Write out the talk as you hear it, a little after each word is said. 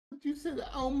You said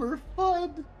Elmer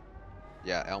Fudd.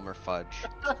 Yeah, Elmer Fudge.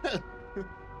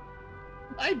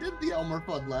 I did the Elmer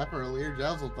Fudd laugh earlier.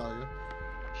 Jazz will tell you.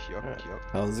 Yup, Alright. yup.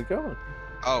 How's it going?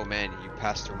 Oh man, you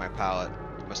passed through my pallet.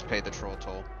 You must pay the troll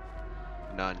toll.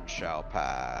 None shall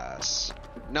pass.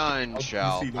 None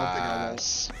shall don't think I won't.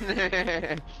 pass.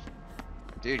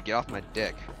 Dude, get off my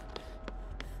dick.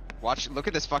 Watch, look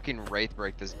at this fucking wraith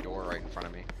break this door right in front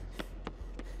of me.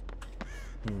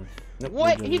 Nope,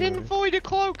 What? no He didn't generator. fully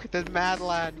decloak, the mad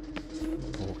lad.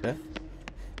 Okay.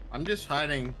 I'm just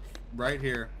hiding right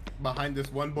here behind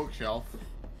this one bookshelf.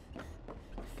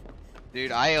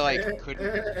 Dude, I like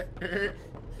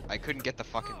couldn't get the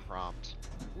fucking prompt.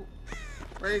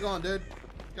 Where you going, dude?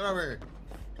 Get over here.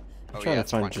 Oh I'm trying yeah, to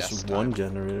it's find front just desk one time.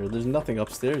 generator. There's nothing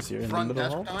upstairs here in Front the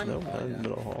middle desk hall. time? No, Oh, not in yeah. the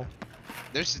middle hall.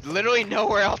 There's literally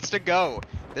nowhere else to go.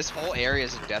 This whole area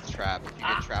is a death trap. If you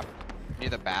get trapped near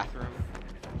the bathroom,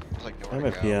 there's like I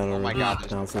nowhere have to a go. piano Oh my god,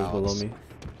 there's no downstairs below pallets. me.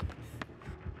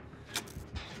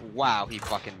 Wow, he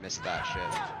fucking missed that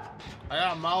shit. I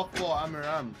got a mouthful of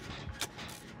M&M's.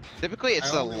 Typically,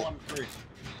 it's I only the want 3.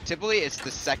 typically it's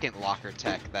the second locker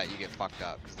tech that you get fucked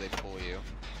up because they pull you,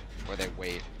 or they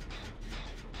wait.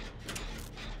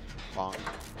 Bonk.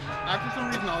 I for some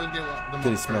reason always get the Did he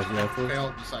most smack you afterwards?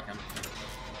 failed the second.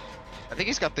 I think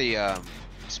he's got the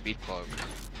speed cloak.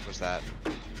 What's that?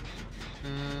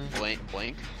 Blink.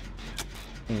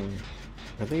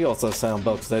 I think you also have sound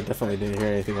bell because I definitely didn't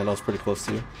hear anything when I was pretty close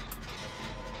to you.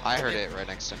 I heard it right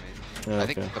next to me. Oh, I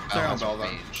think okay. the bell Sound has a bell, though.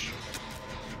 range.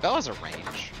 Bell has a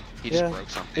range. He just Yeah, broke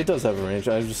something. it does have a range.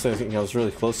 I was just thinking I was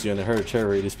really close to you and I heard a chair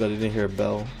radius, but I didn't hear a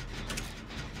bell.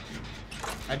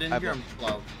 I didn't hear him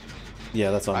slow.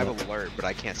 Yeah, that's on I me. have alert, but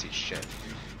I can't see shit.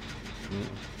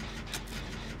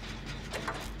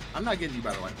 I'm not getting you,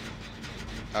 by the way.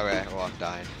 Okay, well I'm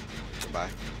dying. Goodbye.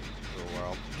 Real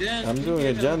world. Jen, I'm you doing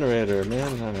a get generator,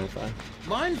 man. Alright, fine.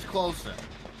 Mine's closer.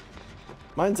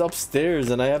 Mine's upstairs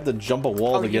and I have to jump a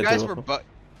wall Oh, to you get guys to were it. you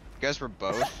guys were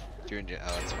both doing.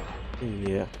 Oh, that's fine.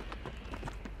 Yeah.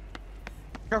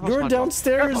 Careful, You're SpongeBob.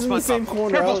 downstairs Careful, in the SpongeBob. same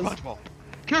corner. Careful, I was... SpongeBob.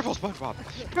 Careful,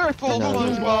 SpongeBob. Careful, No, no.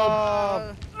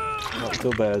 SpongeBob. Oh,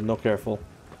 still bad. No careful.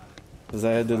 Because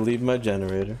I had to leave my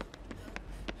generator.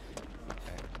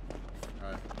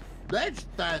 Alright. That's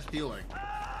fast healing.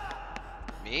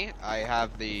 Me? I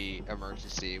have the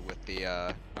emergency with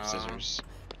the scissors.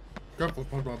 Careful,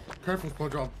 SpongeBob. Careful,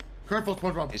 SpongeBob. Careful,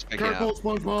 SpongeBob. He's picking Careful, up.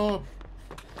 SpongeBob.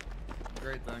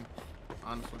 Great thing,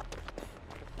 honestly.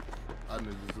 I knew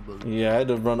this was a bug. Yeah, I had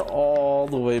to run all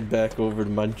the way back over to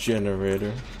my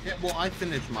generator. Yeah, well, I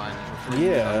finished mine. before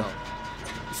you Yeah. got up.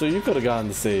 So you could have gotten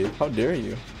the save. How dare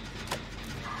you?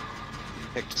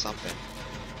 Picked something.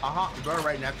 They're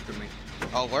right next to me.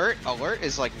 Alert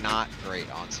is like not great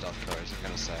on stealth killers, I'm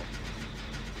gonna say.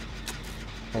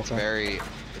 It's Okay. very.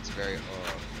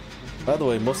 By the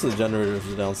way, most of the generators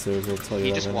are downstairs. I'll tell you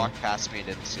He that just right now. walked past me and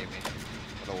didn't see me.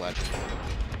 What a legend.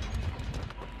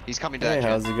 He's coming to Hey, that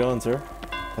how's gen. it going, sir?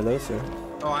 Hello, sir.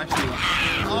 Oh, I see.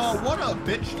 Oh, what a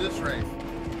bitch this race.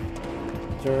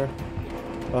 Sure.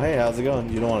 Oh, hey, how's it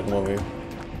going? You don't want to come over here.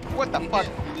 What the He fuck?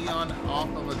 hit Leon off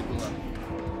of a cliff.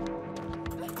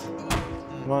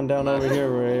 Come on down over here,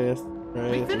 Wraith. We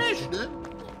Wraith. finished it.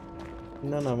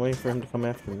 No, I'm waiting for him to come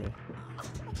after me. I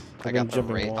I've got been the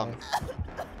jumping wraith walls. on.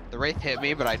 The wraith hit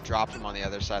me, but I dropped him on the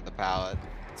other side of the pallet.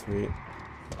 Sweet.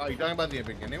 Oh, you talking about the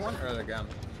beginning one or the gun?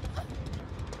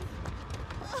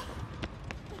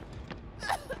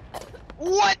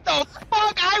 What the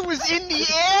fuck? I was in the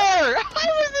air! I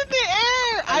was in the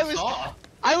air! I was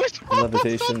almost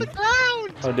Levitation. on the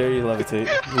ground! How dare you levitate?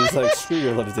 He's like, screw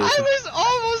your levitation. I was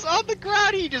almost on the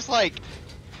ground. He just like,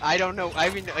 I don't know. I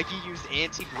mean, like he used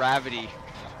anti-gravity.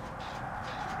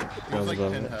 It was like Sounds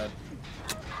about Pinhead.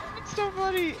 It's so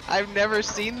funny. I've never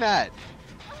seen that.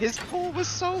 His pull was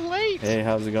so late. Hey,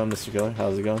 how's it going, Mr. Killer?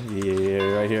 How's it going? Yeah,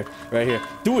 right here. Right here.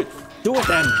 Do it! Do it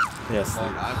then! Yes.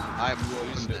 I'm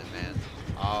losing it, man.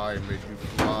 I made you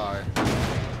fly.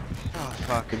 Oh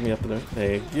fuck. Pick me up there.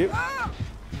 Hey, you.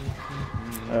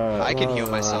 I can heal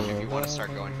myself if you want to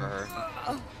start going for her.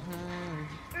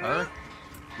 Her?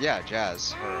 Yeah,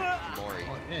 Jazz or Lori.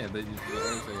 Oh, yeah, they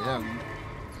just say him.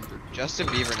 Justin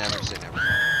Bieber never say never.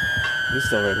 He's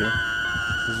still right here.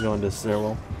 He's going to the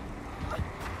stairwell.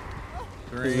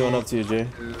 He's going up to you, Jay.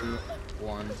 2,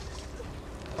 1.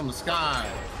 From the sky.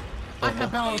 I can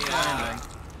balance landing.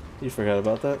 You forgot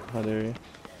about that? How dare you?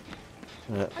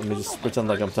 Alright, let me just pretend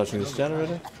like I'm touching this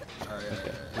generator. Alright,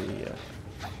 Okay, yeah.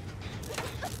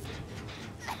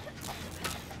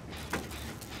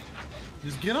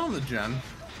 just get on the gen.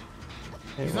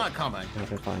 Hey, He's not coming.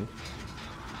 Okay, fine.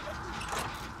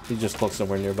 He just cloaked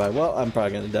somewhere nearby. Well, I'm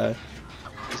probably gonna die.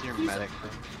 Where's your medic?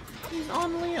 He's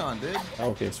on Leon, dude.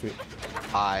 Okay, sweet.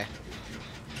 Hi.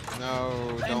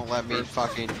 No, don't let me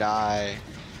fucking die.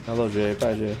 Hello, Jay.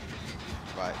 Bye, Jay.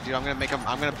 But dude, I'm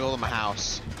gonna build him a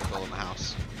house. Build him a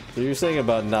house. So you're saying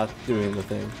about not doing the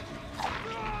thing?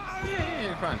 Yeah,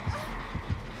 you're fine.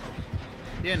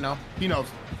 Yeah, no. He knows.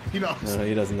 He knows. No,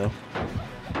 he doesn't know.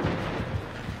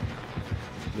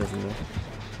 He doesn't know.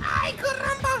 Ay,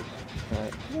 caramba!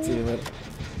 Alright, see you later.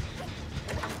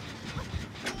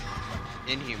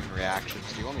 Inhuman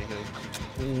reactions. Do you want me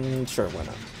to? Sure, why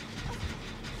not?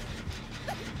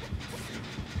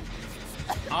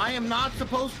 I am not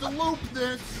supposed to loop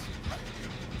this.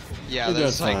 Yeah, You're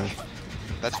there's doing like fine.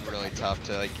 that's really tough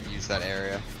to like use that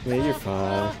area. Yeah, you're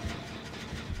fine.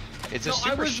 It's a No, I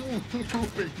super. was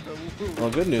looping the loop. Well,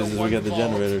 good news is we got the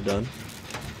generator done.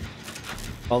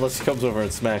 Unless he comes over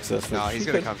and smacks us. No, which he's he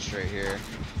gonna could. come straight here.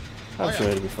 I'm Oh, sure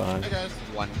yeah. it'll be fine. Hey guys.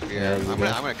 One fear. Yeah, I'm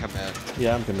gonna commit.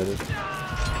 Yeah, I'm committed.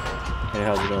 Hey,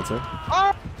 how's it going, sir?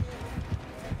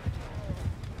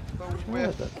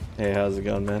 Whiff. Hey, how's it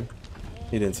going, man?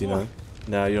 He didn't see none.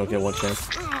 No, you don't get one chance.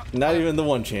 Not even the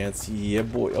one chance. Yeah,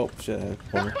 boy. Oh, shit.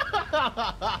 Corner.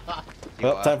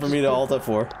 Well, time for me to alt at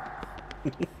 4.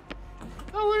 That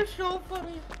was so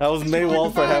funny. I was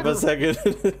Maywall for half a second.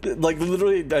 Like,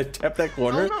 literally, I tapped that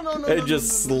corner. It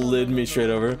just slid me straight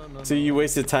over. So you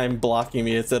wasted time blocking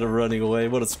me instead of running away.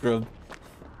 What a scrub.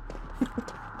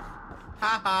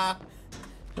 Haha.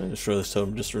 I destroy this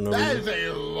totem just for no That reason.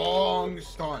 is a long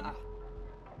stun.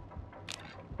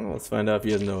 Well, let's find out if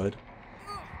he has no head.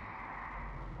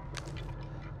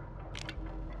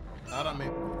 Not on me.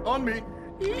 On me.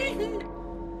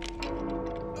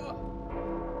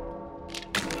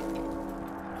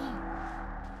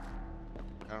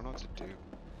 I don't know what to do.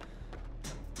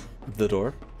 The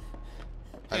door?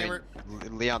 I mean, Hammer.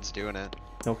 Leon's doing it.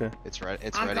 Okay. It's ready.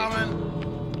 It's I'm ready.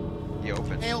 coming. He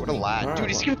opened. Help What a me. lad. Alright,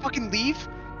 Dude, is he well. gonna fucking leave?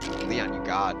 Leon, you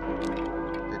god.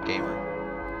 You're a gamer.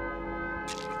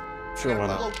 Sure, why There's a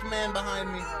not? cloaked man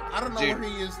behind me. I don't know Dude. where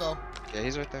he is though. Yeah,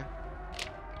 he's right there.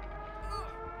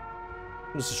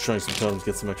 I'm just destroying some totems,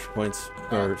 get some extra points.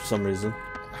 For some reason.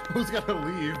 I was gonna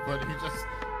leave, but he just.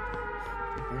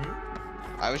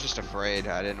 I was just afraid.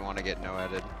 I didn't want to get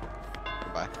no-headed.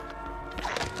 Goodbye.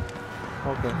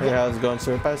 Okay. Hey, how's it going,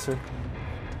 sir? Bye, sir.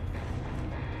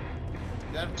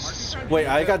 Dad, aren't you trying to Wait,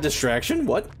 I DPip? got distraction?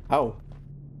 What? How?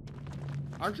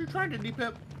 Aren't you trying to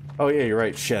DPip? Oh, yeah, you're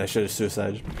right. Shit, I should have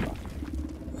suicided.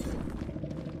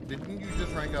 Didn't you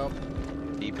just rank up?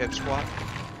 D-pip squad?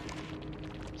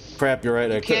 Crap, you're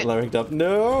right. I couldn't can't- ranked up.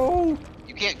 No!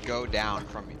 You can't go down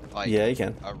from like Yeah, you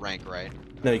can. a rank, right?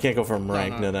 No, you can't go from No,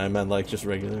 rank. no. No, I meant like just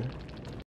regular.